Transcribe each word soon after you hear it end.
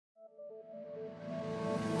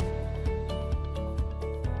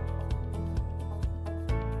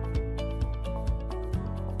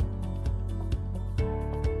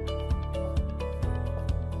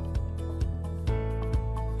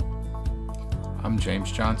I'm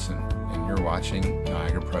James Johnson, and you're watching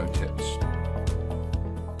Niagara Pro Tips.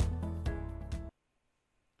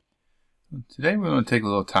 Today we want to take a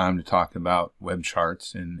little time to talk about web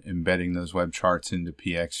charts and embedding those web charts into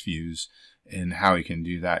PX views and how we can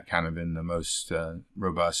do that kind of in the most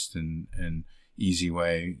robust and easy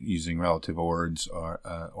way using relative ords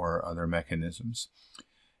or other mechanisms.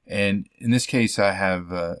 And in this case I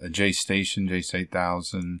have a JStation,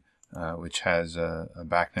 JS8000, which has a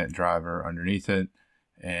BACnet driver underneath it,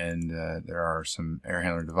 and there are some air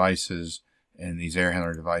handler devices, and these air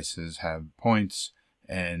handler devices have points,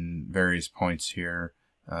 and various points here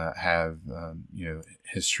have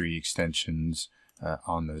history extensions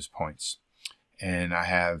on those points. And I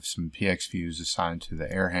have some PX views assigned to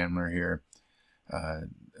the air handler here,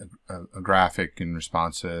 a graphic and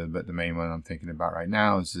responsive, but the main one I'm thinking about right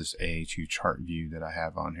now is this AHU chart view that I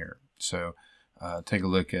have on here. So take a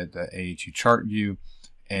look at the AHU chart view,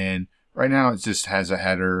 and right now it just has a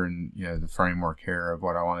header and the framework here of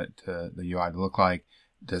what I want the UI to look like.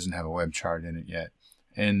 It doesn't have a web chart in it yet.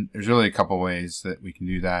 And there's really a couple ways that we can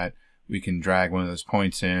do that. We can drag one of those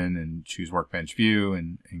points in and choose Workbench View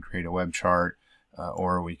and create a web chart,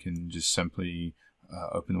 or we can just simply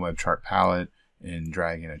open the web chart palette and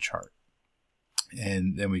drag in a chart.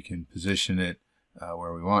 And then we can position it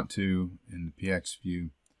where we want to in the PX view.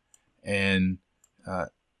 And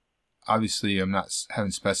obviously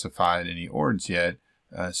haven't specified any ords yet,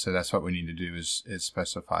 so that's what we need to do is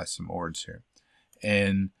specify some ords here.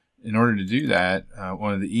 And in order to do that,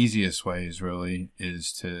 one of the easiest ways really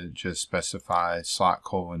is to just specify slot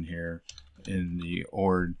colon here in the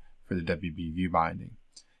ord for the WB view binding.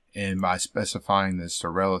 And by specifying this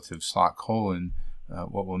relative slot colon,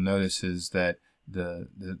 what we'll notice is that the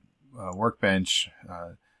workbench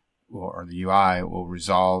or the UI will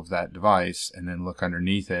resolve that device and then look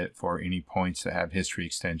underneath it for any points that have history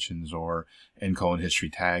extensions or end-colon history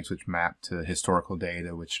tags which map to historical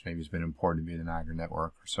data which maybe has been imported via the Niagara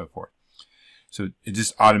network or so forth. So it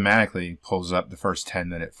just automatically pulls up the first 10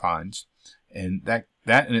 that it finds. And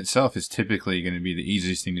that in itself is typically going to be the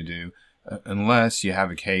easiest thing to do unless you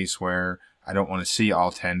have a case where I don't want to see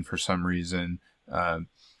all 10 for some reason,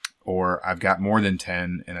 or I've got more than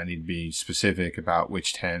 10 and I need to be specific about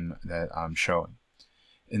which 10 that I'm showing.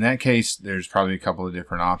 In that case, there's probably a couple of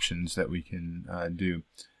different options that we can do.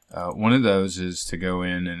 One of those is to go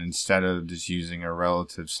in and instead of just using a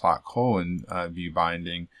relative slot colon view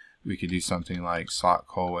binding, we could do something like slot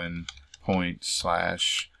colon point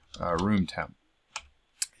 / room temp.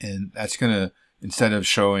 And that's going to, instead of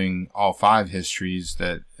showing all 5 histories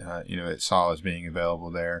that it saw as being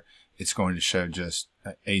available there, it's going to show just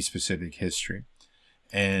a specific history.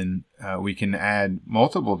 And we can add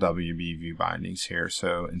multiple WB view bindings here.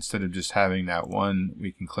 So instead of just having that one,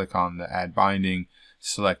 we can click on the add binding,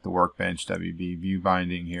 select the workbench WB view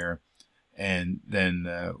binding here, and then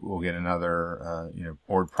we'll get another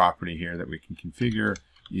ord property here that we can configure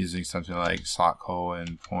using something like slot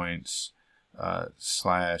colon points /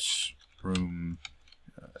 room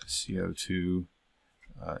CO2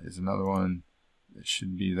 is another one that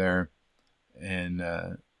should be there. And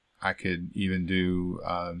I could even do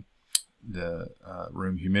the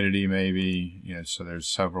room humidity maybe, so there's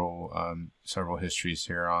several histories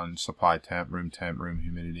here on supply temp, room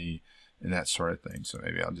humidity, and that sort of thing. So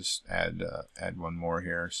maybe I'll just add one more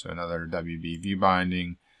here. So another WB view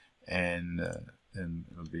binding, and then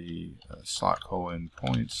it'll be slot colon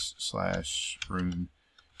points / room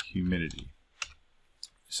humidity.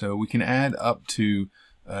 So we can add up to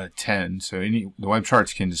 10. So the web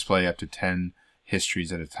charts can display up to 10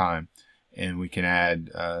 histories at a time, and we can add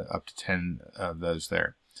up to 10 of those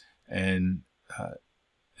there, and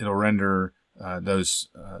it'll render those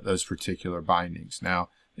particular bindings. Now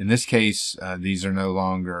in this case these are no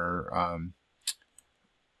longer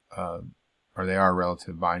or they are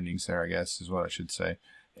relative bindings there, I guess is what I should say.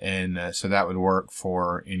 And so that would work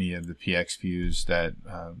for any of the PX views that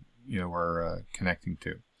we're connecting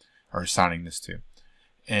to or assigning this to.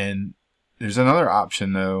 And there's another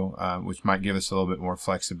option though, which might give us a little bit more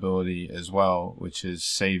flexibility as well, which is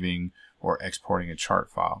saving or exporting a chart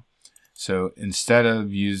file. So instead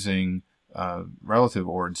of using relative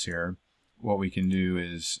ords here, what we can do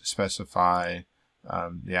is specify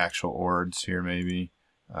the actual ords here maybe,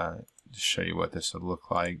 to show you what this would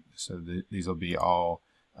look like. So these will be all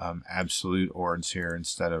absolute ords here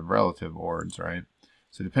instead of relative ords, right?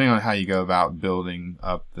 So depending on how you go about building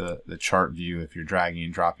up the chart view, if you're dragging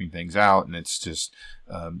and dropping things out and it's just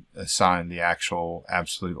assign the actual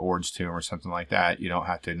absolute ords to them or something like that, you don't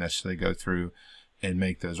have to necessarily go through and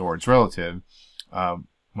make those ords relative. One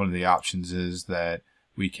of the options is that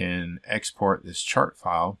we can export this chart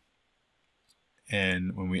file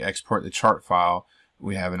And when we export the chart file,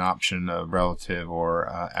 we have an option of relative or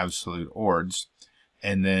absolute ords.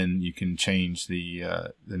 And then you can change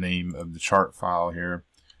the name of the chart file here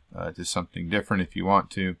to something different if you want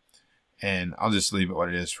to. And I'll just leave it what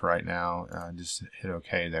it is for right now. Just hit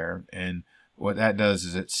OK there. And what that does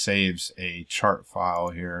is it saves a chart file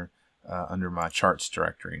here under my charts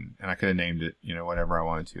directory. And I could have named it, whatever I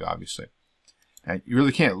wanted to, obviously. Now, you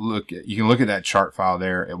really can't look at, you can look at that chart file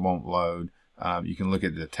there. It won't load. You can look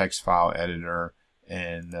at the text file editor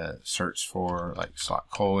and search for like slot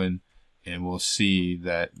colon, and we'll see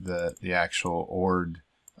that the actual ord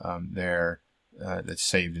there that's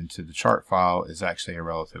saved into the chart file is actually a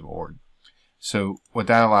relative ord. So what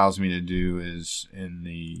that allows me to do is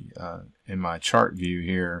in my chart view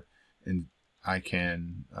here, and I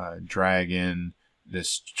can drag in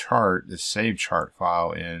this chart, this saved chart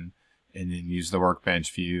file in, and then use the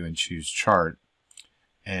workbench view and choose chart,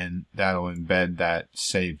 and that'll embed that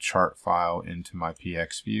saved chart file into my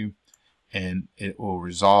PX view, and it will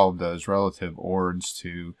resolve those relative ords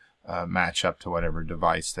to match up to whatever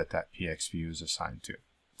device that PX view is assigned to.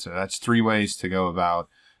 So that's 3 ways to go about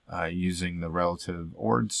using the relative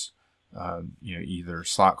ords, either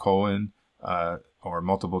slot colon or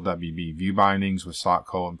multiple WB view bindings with slot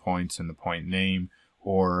colon points and the point name,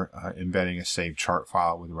 or embedding a saved chart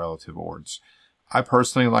file with relative ords. I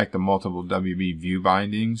personally like the multiple WB view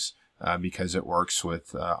bindings because it works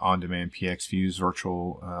with on-demand PX views,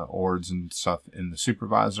 virtual ords and stuff in the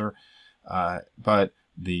supervisor, but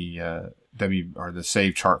the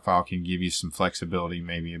saved chart file can give you some flexibility,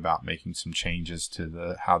 maybe about making some changes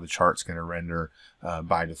to how the chart's going to render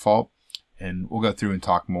by default. And we'll go through and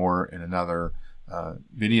talk more in another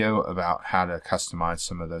video about how to customize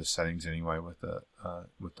some of those settings anyway with the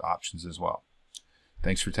options as well.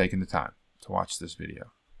 Thanks for taking the time to watch this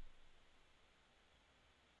video.